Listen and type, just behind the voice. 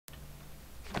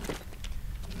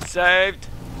saved.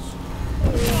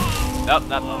 Nope,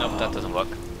 nope, that doesn't work.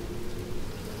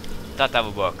 Thought that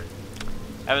would work.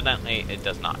 Evidently, it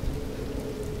does not.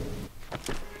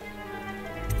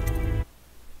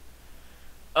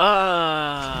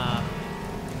 I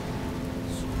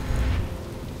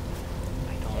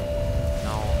don't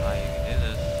know how you can do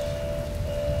this.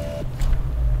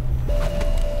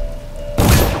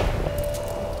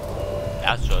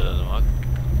 That sure doesn't work.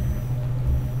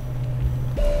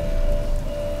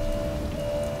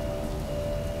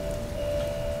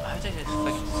 I think there's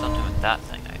fucking something with that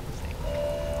thing, I think.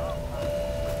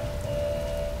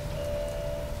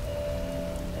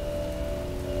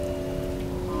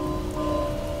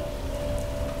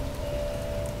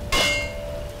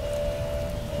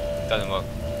 Doesn't work.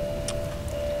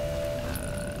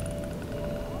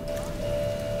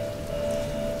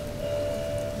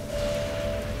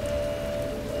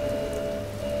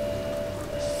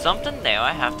 Something there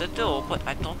I have to do, but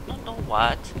I don't know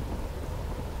what.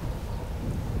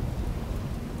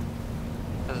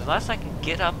 Because unless I can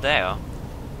get up there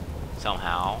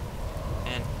somehow,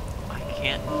 and I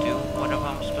can't do whatever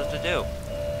I'm supposed to do.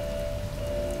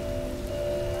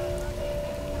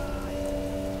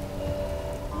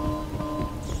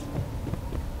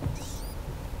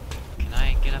 Can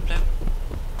I get up there?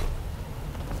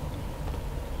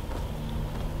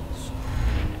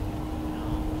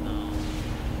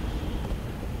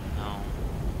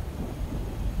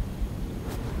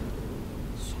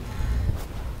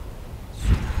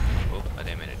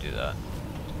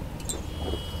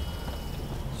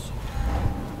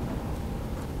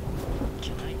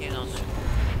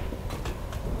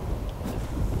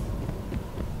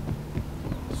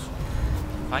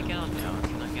 If I get on there,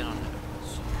 can I get on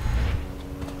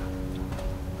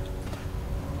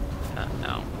there?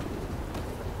 No.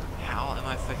 How am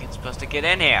I freaking supposed to get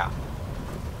in here?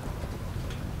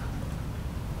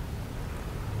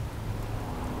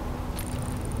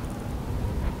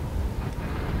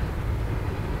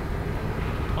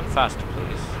 One faster,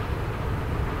 please.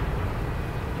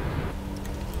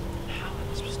 How am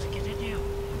I supposed to get in here?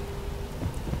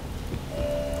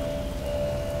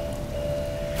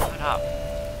 Shut up.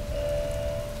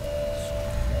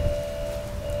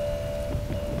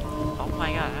 Oh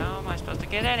my god, how am I supposed to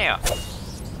get in here?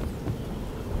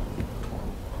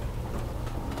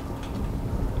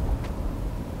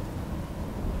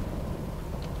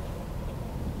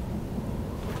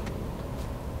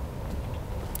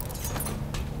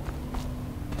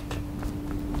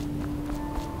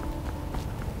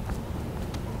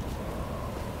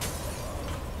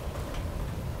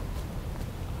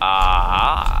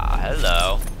 Ah,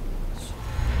 hello.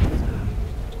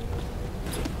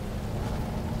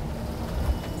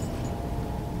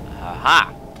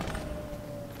 Aha!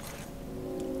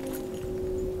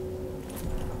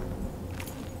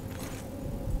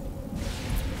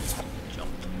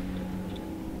 Jumped.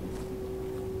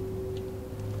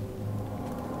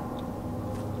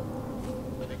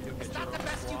 It's not the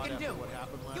best you can do.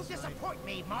 You disappoint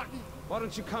me, Martin. Why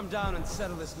don't you come down and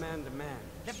settle this man to man?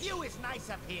 The view is nice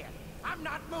up here. I'm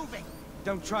not moving.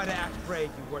 Don't try to act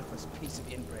brave, you worthless piece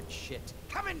of inbred shit.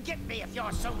 Come and get me if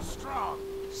you're so strong.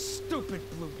 Stupid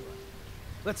blue blood.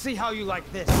 Let's see how you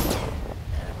like this.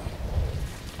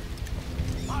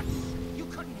 Martin, you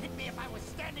couldn't hit me if I was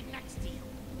standing next to you.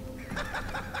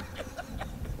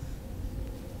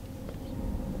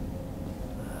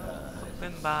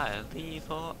 Open by leave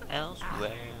or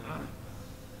elsewhere.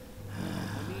 I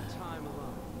need time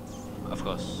alone. Of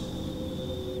course.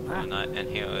 We're not in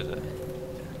here, is it?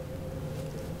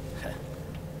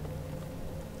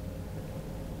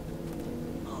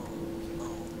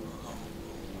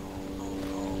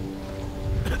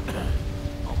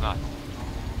 Oh god.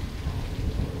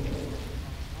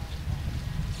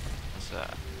 It's a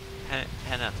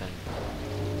henna thing.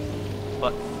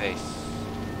 Butt face.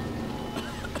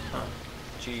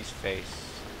 Cheese face.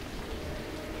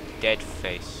 Dead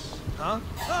face. Huh?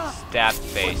 Stabbed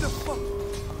face.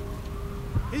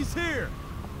 He's here!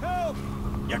 Help!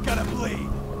 You're gonna bleed!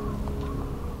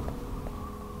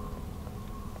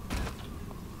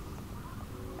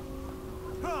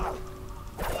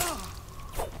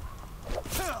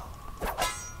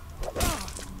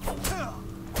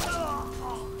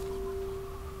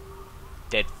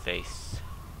 Dead face.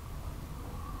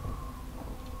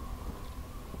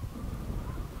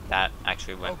 That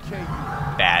actually went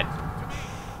bad.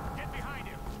 Get behind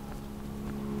him!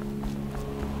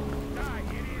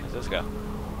 Where's this go?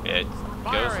 It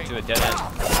goes to a dead end.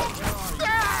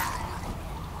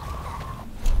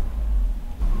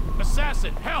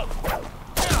 Assassin, help!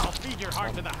 I'll feed your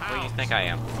heart to the What do you hounds. think I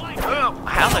am? Oh,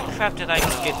 how the crap did I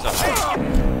get so?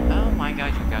 Oh my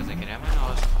god, you guys. as I can have my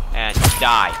nose and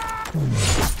die.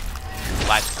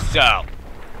 Like so.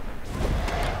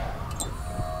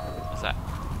 What's that?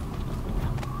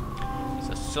 It's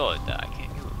a sword that I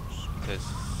can't use because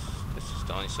this is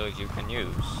the only sword you can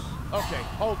use. Okay,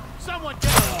 hold. Someone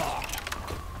get her.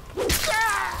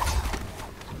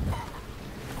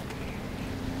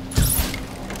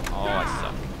 Oh, I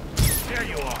suck. There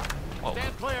you are. Whoa.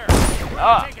 Stand clear.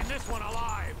 Ah. Taking this one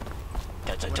alive.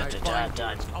 Dun, When I find you,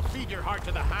 I'll feed your heart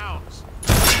to the hounds.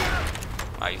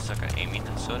 Wow, you suck at aiming,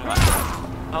 and so do I.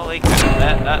 Holy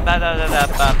crap.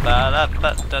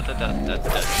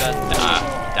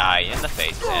 Die in the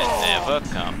face and never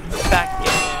come back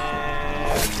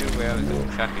again to where the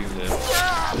crap you live.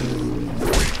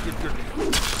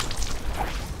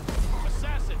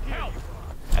 Assassin, help!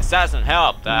 Assassin,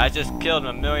 help! I just killed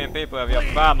 1 million people of your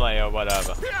family or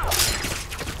whatever.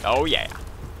 Oh yeah.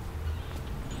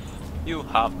 You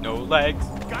have no legs.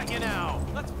 Got you now.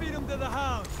 Let's feed him to the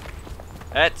hounds.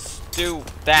 Let's do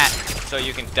that so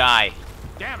you can die.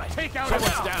 Damn it! Take out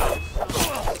someone's down.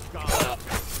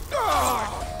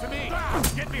 To me.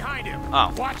 Get behind him.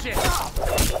 Oh. Watch it.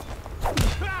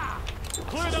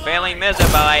 Clear the Failing line.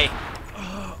 miserably.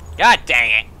 God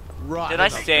dang it. Rotten Did I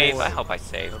save? boy. I hope I The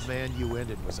saved. man you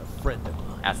ended was a friend of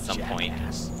mine. At some point.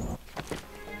 jackass.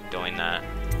 Doing that.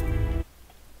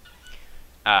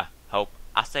 Hope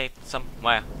I saved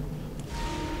somewhere.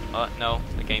 Oh, no.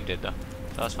 The game did though.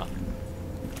 So that's fun.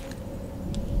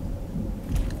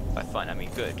 By fun, I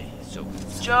mean good. So,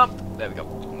 jump! There we go.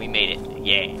 We made it.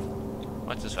 Yeah.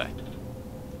 What's this way?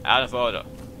 Out of order.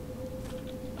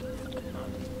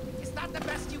 It's not the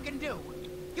best you can do.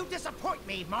 You disappoint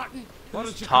me, Martin. Why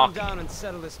don't you talking? come down and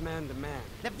settle this man to man?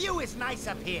 The view is nice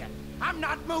up here. I'm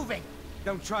not moving.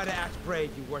 Don't try to act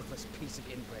brave, you worthless piece of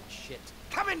inbred shit.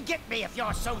 Come and get me if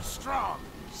you're so strong.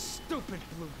 Stupid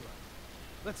blue blood.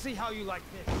 Let's see how you like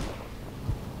this.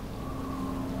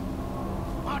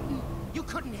 Martin, you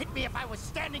couldn't hit me if I was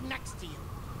standing next to you.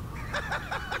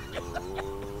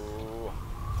 Ooh.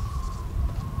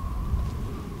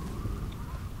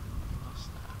 What's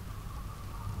that?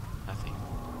 Nothing.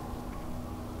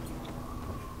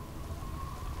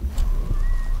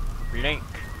 Blink.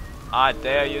 I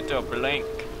dare you to blink.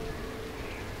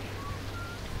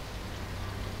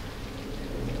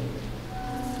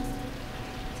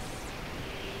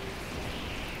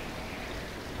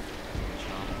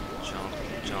 Jump, jump,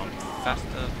 jump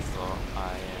faster before I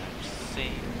am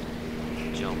seen.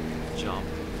 Jump, jump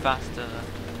faster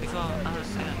before I am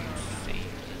seen.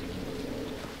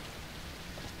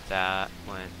 That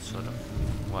went sort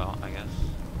of well, I guess.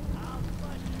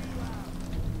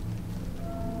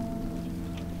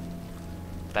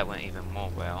 That went even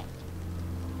more well.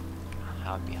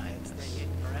 I'll hide behind this.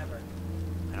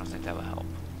 I don't think that will help.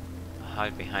 I'll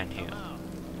hide behind here.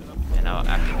 And I'll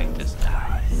activate this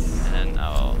guy. And then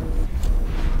I'll...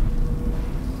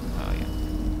 Oh yeah.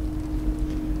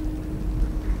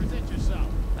 Present yourself.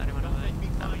 Anyone over there?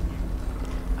 No.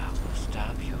 I will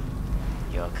stop you.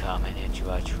 You'll come and into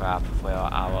a trap where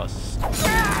I will...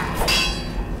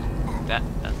 That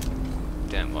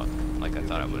didn't work like I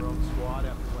thought it would.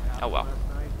 Oh well.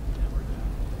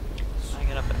 I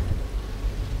get up there.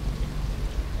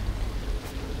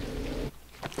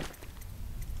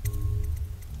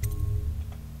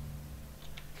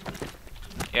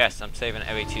 Yes, I'm saving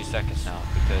every 2 seconds now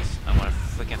because I want to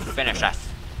freaking finish us.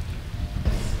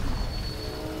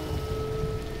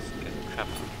 Let's get the crap.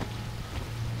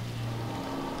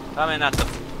 I mean, that's a...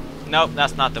 Nope,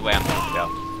 that's not the way I'm going to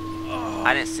go.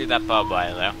 I didn't see that barbed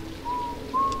wire there.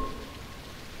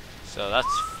 So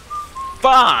that's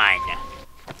fine.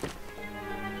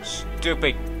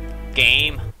 Stupid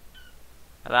game.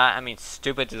 I mean,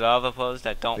 stupid developers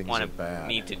that don't want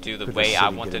me to do the way I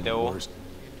want to do.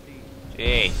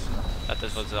 Jeez, thought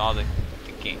this was all the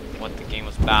game, what the game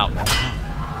was about.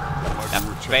 That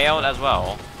failed as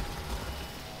well.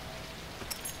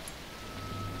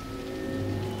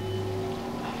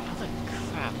 How the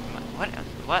crap?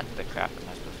 What the crap am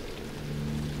I supposed to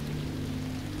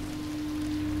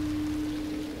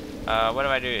do? What do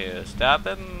I do here? Stop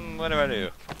him? What do I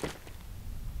do?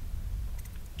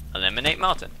 Eliminate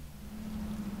Martin.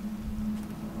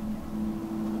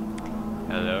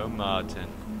 Hello, Martin.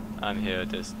 I'm here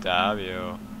to stop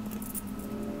you.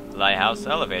 Lighthouse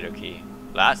elevator key.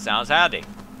 That sounds handy.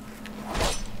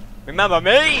 Remember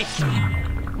me?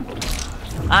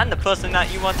 I'm the person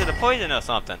that you wanted to poison or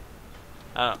something.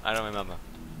 I don't remember.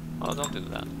 Oh, don't do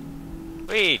that.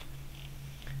 Wait.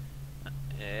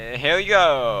 Here you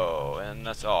go. And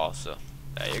that's all. So,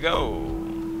 there you go.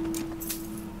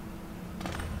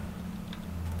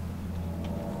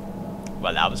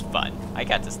 Well, that was fun. I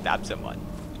got to stab someone.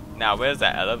 Now, where's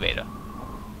that elevator?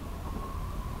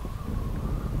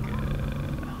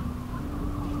 Good.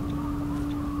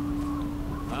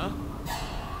 Huh?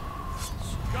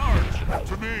 Guards,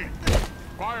 to me.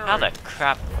 Fire. How the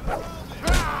crap?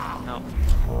 No.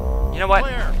 You know what?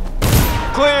 Clear.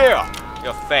 Clear!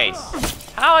 Your face.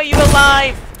 How are you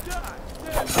alive?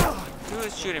 Who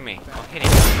is shooting me? I'm hitting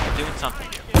me. I'm doing something.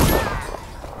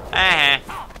 Oh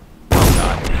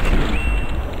god.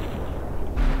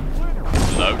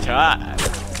 Low tide.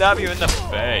 Stab you in the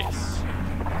face.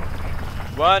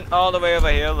 Run all the way over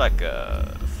here like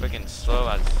a freaking slow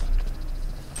as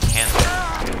panda.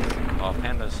 Oh,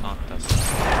 pandas aren't those.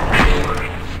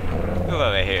 Move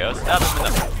over here. Stab him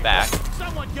in the back.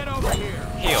 Someone get over here.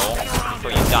 Heal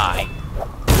before you die.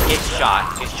 Get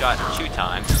shot. Get shot 2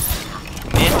 times.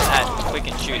 Miss at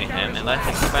freaking shooting him and let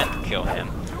his friend kill him.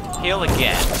 Heal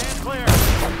again. Stand clear.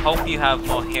 Hope you have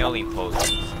more healing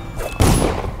potions. A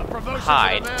promotion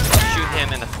Hide. to the man. Shoot him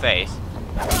in the face.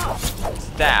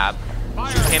 Stab.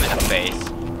 Shoot him in the face.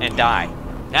 And die.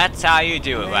 That's how you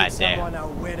do it right there. Someone a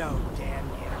widow, damn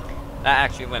you. That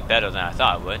actually went better than I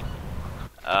thought it would.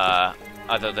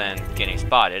 Other than getting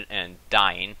spotted and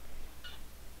dying.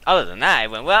 Other than that,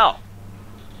 it went well.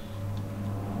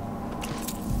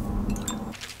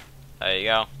 There you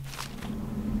go.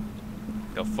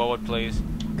 Go forward, please.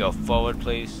 Go forward,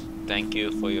 please. Thank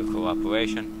you for your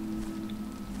cooperation.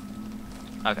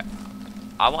 Okay.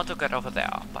 I want to get over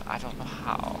there, but I don't know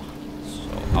how.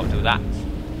 So I'll do that.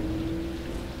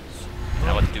 And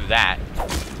I want to do that.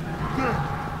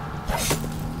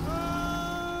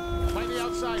 Find the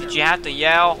outsider. Did you have to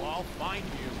yell? I'll find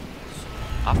you.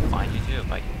 I'll find you too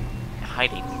by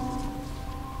hiding.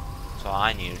 That's all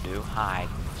I need to do. Hide.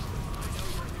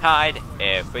 Hide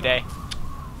every day.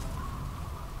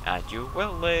 And you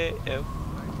will live.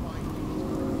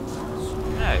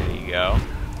 There you go.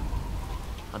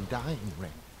 I'm dying,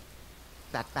 Ren.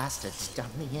 That bastard's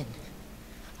done me in.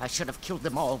 I should have killed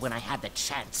them all when I had the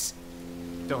chance.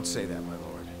 Don't say that, my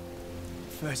lord.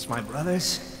 First my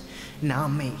brothers, now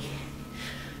me.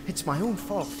 It's my own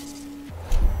fault.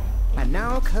 And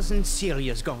now cousin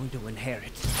Celia's going to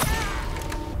inherit.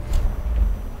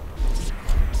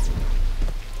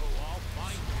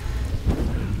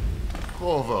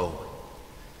 Corvo,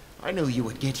 I knew you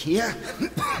would get here.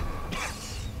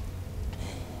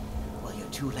 Well, you're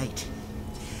too late.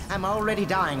 I'm already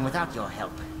dying without your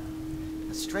help.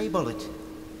 A stray bullet.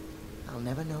 I'll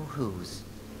never know whose.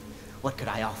 What could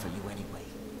I offer you anyway?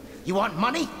 You want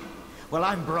money? Well,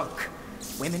 I'm broke.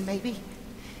 Women, maybe?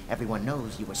 Everyone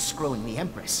knows you were screwing the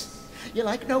Empress. You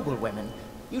like noble women.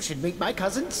 You should meet my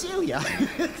cousin Celia.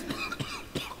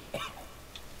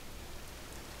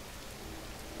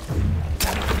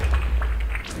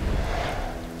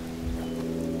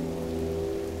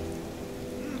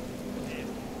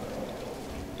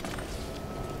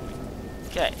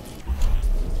 Okay.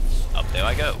 Up there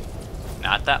I go.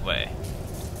 Not that way.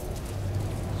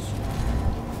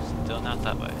 Still not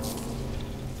that way.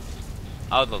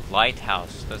 Oh, the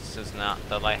lighthouse. This is not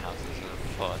the lighthouse. This is a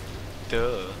flood.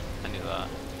 Duh. I knew that.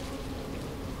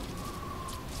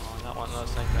 Oh, not one of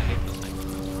those things. I hate those things.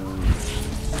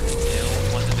 Yeah, I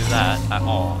don't want to do that at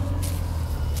all.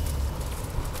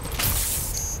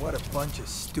 What a bunch of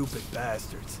stupid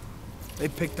bastards. They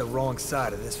picked the wrong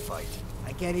side of this fight.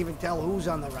 I can't even tell who's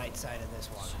on the right side of this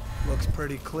one. Looks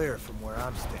pretty clear from where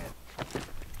I'm standing.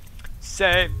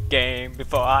 Save game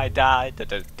before I die. Da,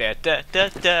 da, da, da, da,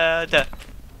 da, da.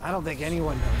 I don't think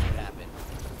anyone knows what happened.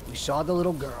 We saw the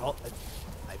little girl,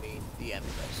 I mean the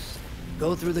Empress,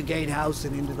 go through the gatehouse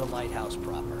and into the lighthouse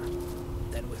proper.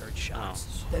 Then we heard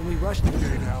shots. Then we rushed to the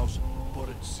gatehouse, but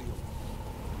it's sealed.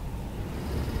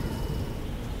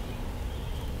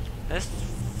 This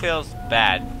feels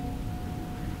bad.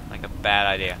 Like a bad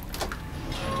idea.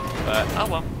 But, oh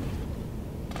well.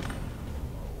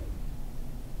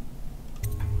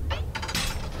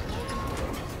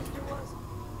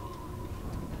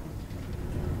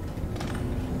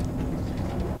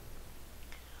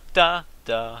 Da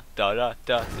da da da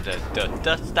da da da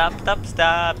da, stop stop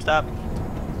stop stop.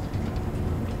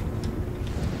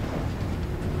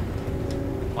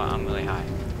 Wow, I'm really high.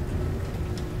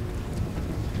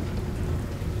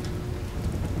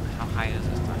 How high is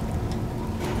this thing?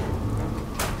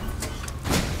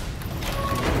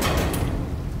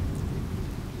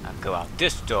 I'll go out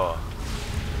this door,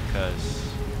 because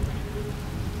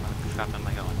where the crap am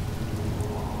I going?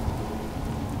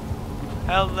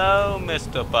 Hello,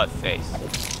 Mr. Buttface.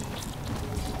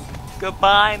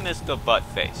 Goodbye, Mr.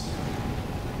 Buttface.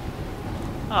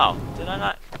 Oh, did I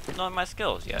not learn my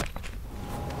skills yet?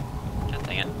 God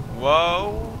dang it.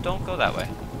 Whoa, don't go that way.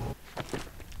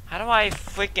 How do I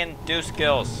freaking do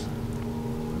skills?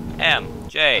 M,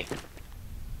 J.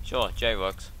 Sure, J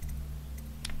works.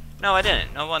 No, I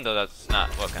didn't. No wonder that's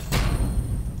not working.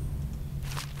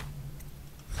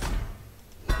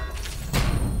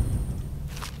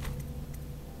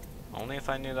 Only if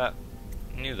I knew that.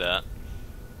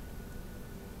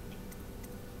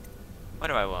 What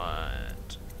do I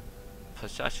want?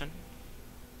 Possession?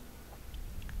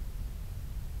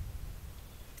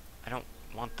 I don't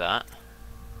want that.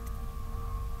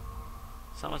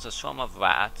 Summons a swarm of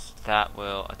rats that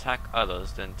will attack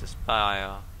others, then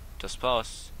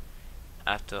disperse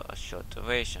after a short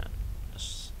duration.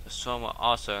 The swarm will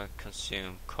also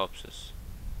consume corpses.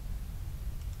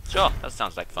 Sure, that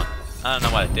sounds like fun. I don't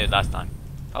know what it did last time.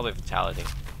 Probably fatality.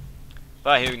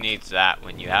 But who needs that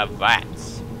when you have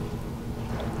rats?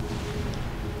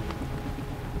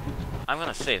 I'm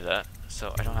gonna save that,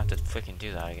 so I don't have to freaking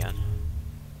do that again.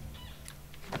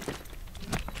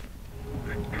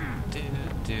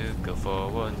 Go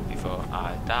forward before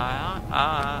I die.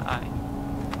 I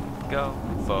go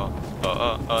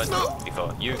forward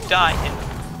before you die.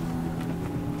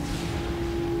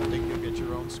 Think you'll get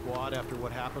your own squad after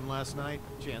what happened last night?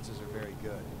 Chances are very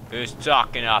good. Who's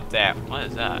talking up there? What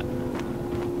is that?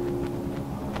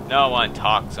 No one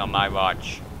talks on my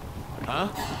watch. Huh?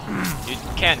 You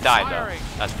can't die though.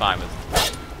 That's fine with me.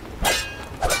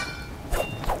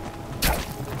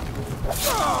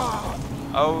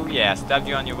 Oh yeah, stabbed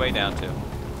you on your way down too.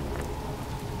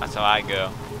 That's how I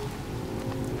go.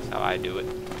 That's how I do it.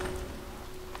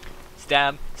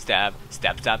 Stab, stab,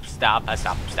 stab, stab, stab,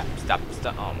 stab, stab, stab,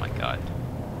 stab. Oh my god.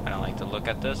 I don't like to look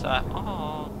at this.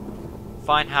 Oh.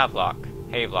 Find Havelock.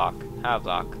 Havelock.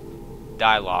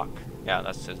 Dialock. Yeah,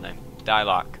 that's his name.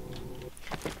 Dialock.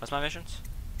 What's my missions?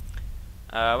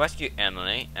 Rescue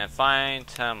Emily and find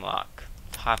Havelock.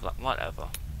 Havelock, whatever.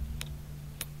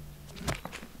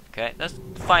 Okay, let's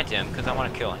find him because I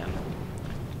want to kill him.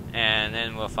 And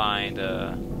then we'll find,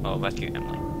 rescue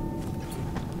Emily.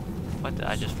 What did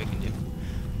I just freaking do?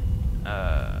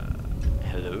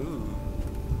 Hello?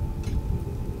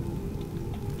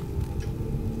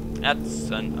 That's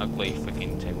an ugly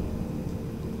freaking table.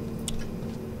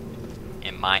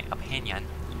 In my opinion.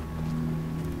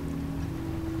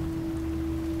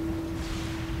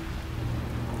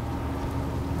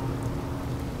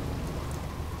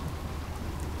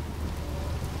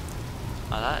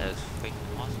 Oh, that is freaking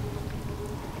awesome.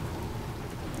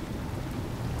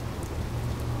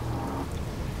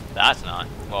 That's not.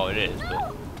 Well, it is, but...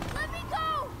 No! Let me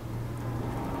go!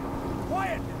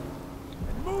 Quiet!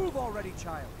 And move already,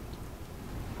 child.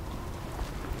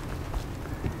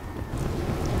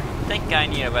 I think I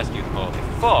need a rescue call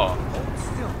before Hold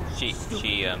still.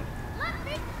 she, Let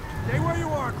me... Stay where you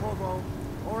are, Corvo,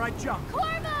 or I jump.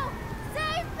 Corvo!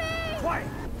 Save me! Quiet!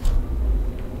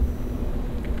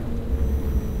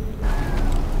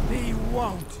 He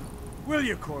won't. Will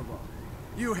you, Corvo?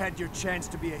 You had your chance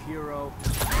to be a hero.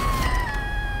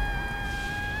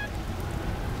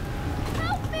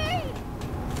 Help me!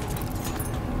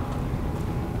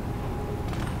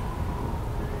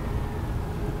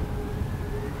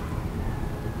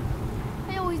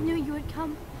 I always knew you would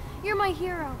come. You're my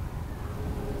hero.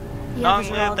 The Long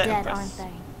others are live all the dead, Empress. aren't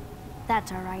they?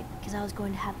 That's alright, because I was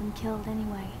going to have them killed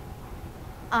anyway.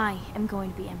 I am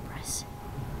going to be Empress.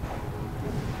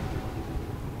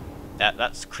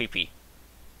 That's creepy.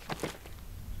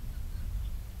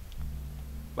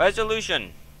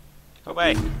 Resolution.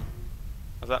 Away. What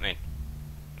does that mean?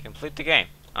 Complete the game.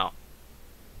 Oh.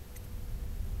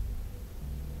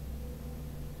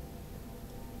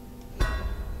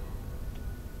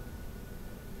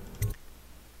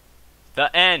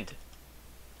 The end.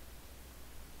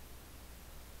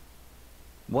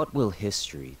 What will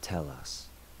history tell us?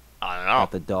 I don't know.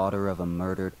 That the daughter of a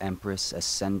murdered empress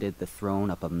ascended the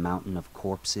throne up a mountain of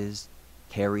corpses,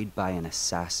 carried by an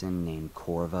assassin named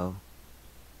Corvo?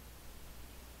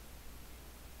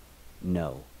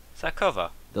 No. Sakova.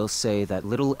 They'll say that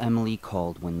little Emily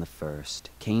Caldwin I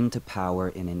came to power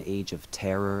in an age of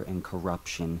terror and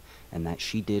corruption, and that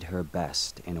she did her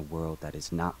best in a world that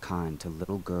is not kind to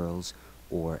little girls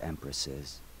or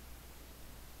empresses.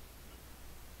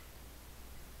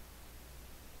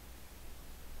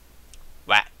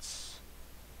 Rats.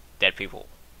 Dead people.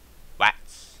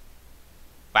 Rats.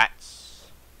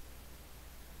 Rats.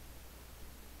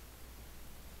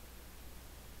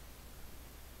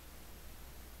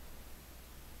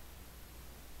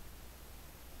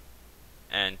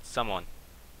 And someone.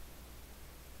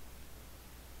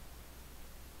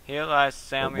 Here lies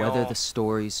Samuel. But whether the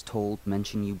stories told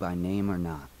mention you by name or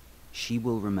not, she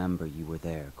will remember you were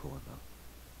there, Corvo.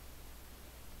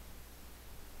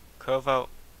 Corvo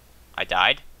I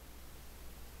died?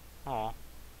 Aw.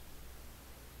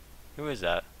 Who is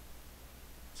that?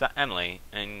 Is that Emily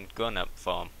and Grown Up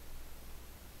Farm?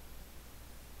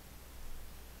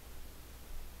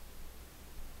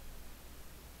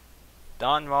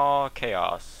 Donraw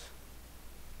Chaos.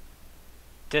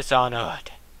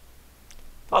 Dishonored.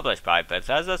 Published by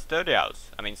Bethesda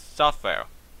Studios. Software.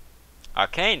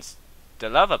 Arcane's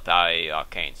developed by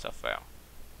Arcane Software.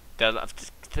 Shut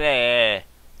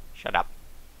up.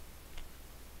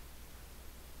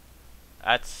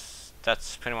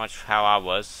 That's pretty much how I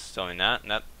was doing that.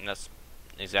 That's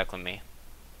exactly me.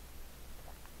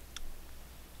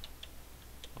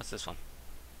 What's this one?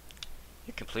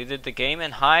 You completed the game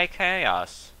in high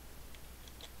chaos.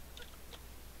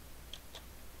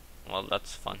 Well,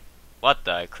 that's fun. What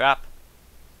the crap?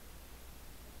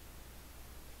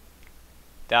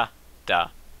 Da da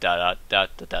da da da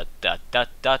da da da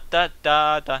da da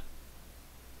da da.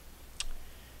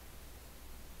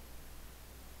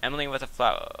 Emily with a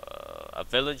flower. A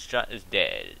village that is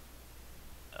dead.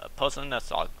 A person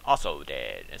that's also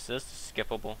dead. Is this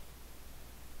skippable?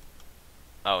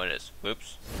 Oh, it is.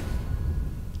 Whoops.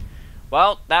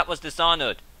 Well, that was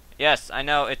Dishonored. Yes, I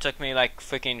know it took me like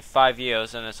freaking 5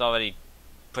 years, and it's already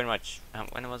pretty much.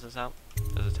 When was this out?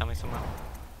 Does it tell me somewhere?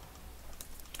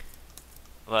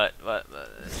 But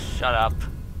shut up.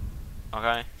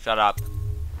 Okay, shut up.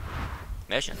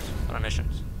 Missions. What are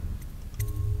missions?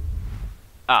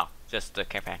 Oh, just the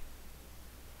campaign.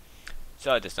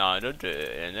 So Dishonored,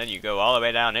 and then you go all the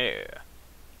way down here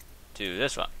to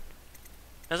this one.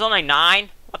 There's only 9?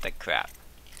 What the crap?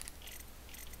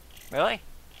 Really?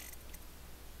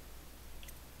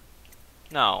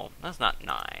 No, that's not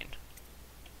 9.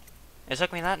 It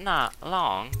took me that not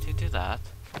long to do that.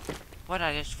 What did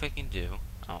I just freaking do?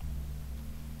 Oh.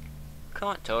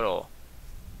 Current total.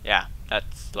 Yeah,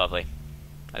 that's lovely.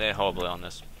 I did horribly on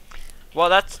this. Well,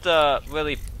 that's the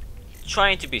really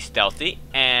trying to be stealthy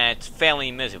and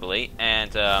failing miserably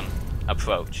and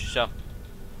approach. So,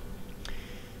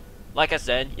 like I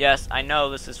said, yes, I know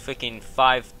this is freaking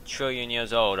 5 trillion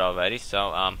years old already.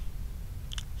 So,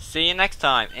 see you next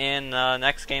time in the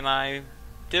next game I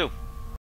do.